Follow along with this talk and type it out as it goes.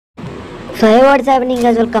So hey what's happening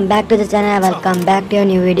guys, welcome back to the channel, welcome back to your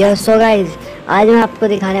new video. So guys, आज मैं आपको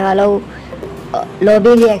दिखाने वाला हूँ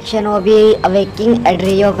लॉबी रिएक्शन और भी अवेकिंग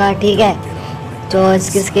एड्रियो का। ठीक है, तो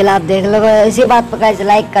इसकी स्किल आप देख लो। इसी बात पर गाइस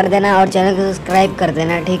लाइक कर देना और चैनल को सब्सक्राइब कर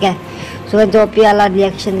देना। ठीक है, सो जो भी वाला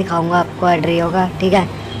रिएक्शन दिखाऊंगा आपको एड्रियो का। ठीक है,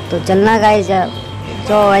 तो चलना गाइस।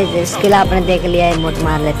 सो गाइस स्किल आपने देख लिया है, इमोट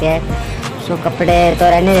मार लेते हैं। सो कपड़े तो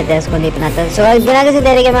रहने देते हैं, इसको नहीं पहनाते। सो गाइस बिना किसी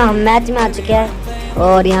देरी के हम मैच में आ चुके हैं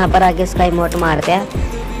और यहाँ पर आके इसका इमोट मारते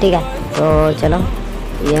हैं। ठीक है, तो चलो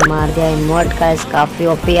ये मार दिया इमोट का। इस काफ़ी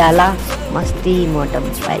ओपी आला मस्ती इमोट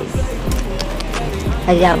भाई।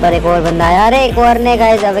 यहाँ पर एक और बंदा आया। अरे एक और ने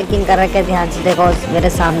गाइस अवेकिंग कर रखे, ध्यान से देखो, मेरे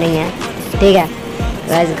सामने ही है। ठीक है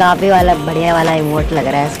गाइस, काफ़ी वाला बढ़िया वाला इमोट लग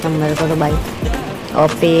रहा है इसका मेरे को तो भाई,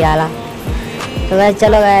 ओपी आला। तो गाइस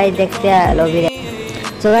चलो गाइस देखते हैं लॉबी।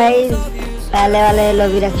 तो गाइस पहले वाले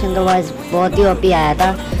लॉबी रिएक्शन तो गाइस बहुत ही ओपी आया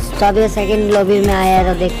था। तो अभी सेकंड लॉबी में आया है,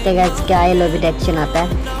 तो देखते गाइस क्या ये लॉबी रिएक्शन आता है।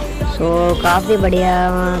 सो काफ़ी बढ़िया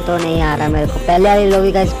तो नहीं आ रहा मेरे को। पहले वाली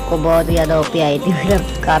लॉबी गाइस को बहुत ही ज़्यादा ओपी आई थी,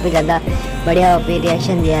 मतलब काफ़ी ज़्यादा बढ़िया ओपी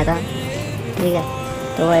रिएक्शन दिया था। ठीक है,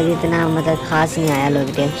 तो गाइस इतना मतलब खास नहीं आया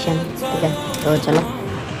लॉबी रिएक्शन। ठीक है, तो चलो।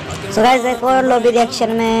 सो गाइस एक और लॉबी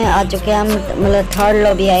रिएक्शन में आ चुके हैं हम, मतलब थर्ड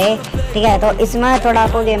लॉबी आए। ठीक है, तो इसमें थोड़ा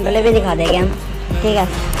आपको गेम प्ले भी दिखा देंगे हम। ठीक है,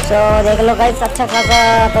 तो देख लो गाइस अच्छा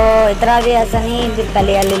खासा, तो इतना भी ऐसा नहीं कि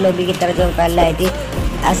पहले वाली लॉबी की तरह जो पहले आई थी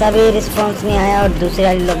ऐसा भी रिस्पांस नहीं आया और दूसरी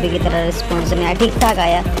वाली लॉबी की तरह रिस्पांस नहीं आया, ठीक ठाक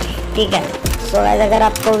आया। ठीक है, सो गाइस अगर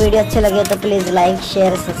आपको वीडियो अच्छे लगे तो प्लीज़ लाइक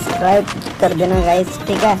शेयर सब्सक्राइब कर देना गाइस।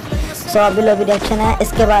 ठीक है, सो अभी लॉबी रिएक्शन है,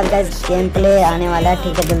 इसके बाद गाइस गेम प्ले आने वाला है।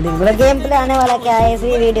 ठीक है, जल्दी मतलब गेम प्ले आने वाला क्या है,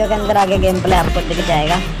 इसी वीडियो के अंदर आगे गेम प्ले आपको दिख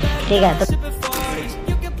जाएगा। ठीक है, तो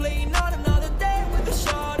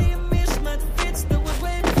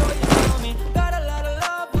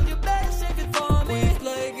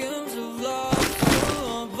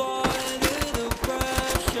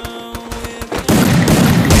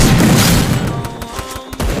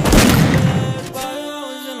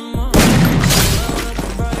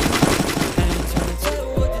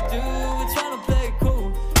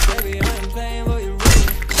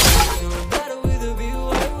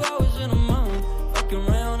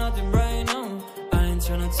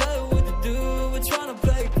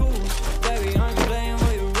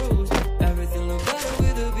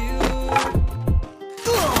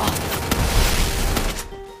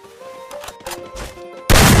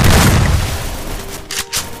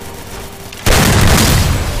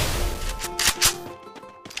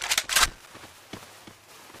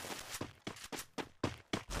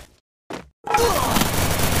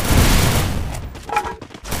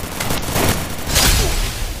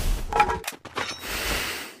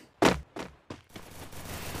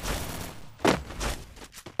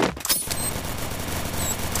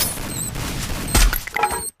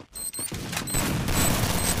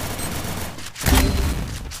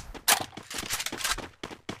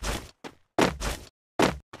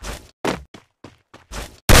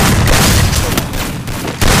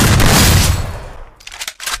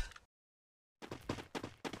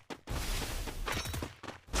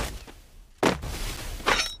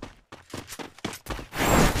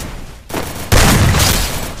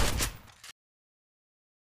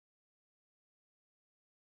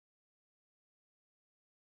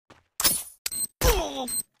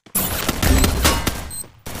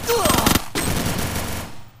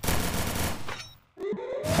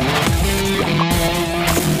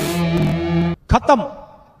खत्म,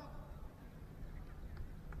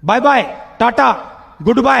 bye bye, Tata,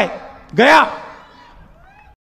 good bye, गया।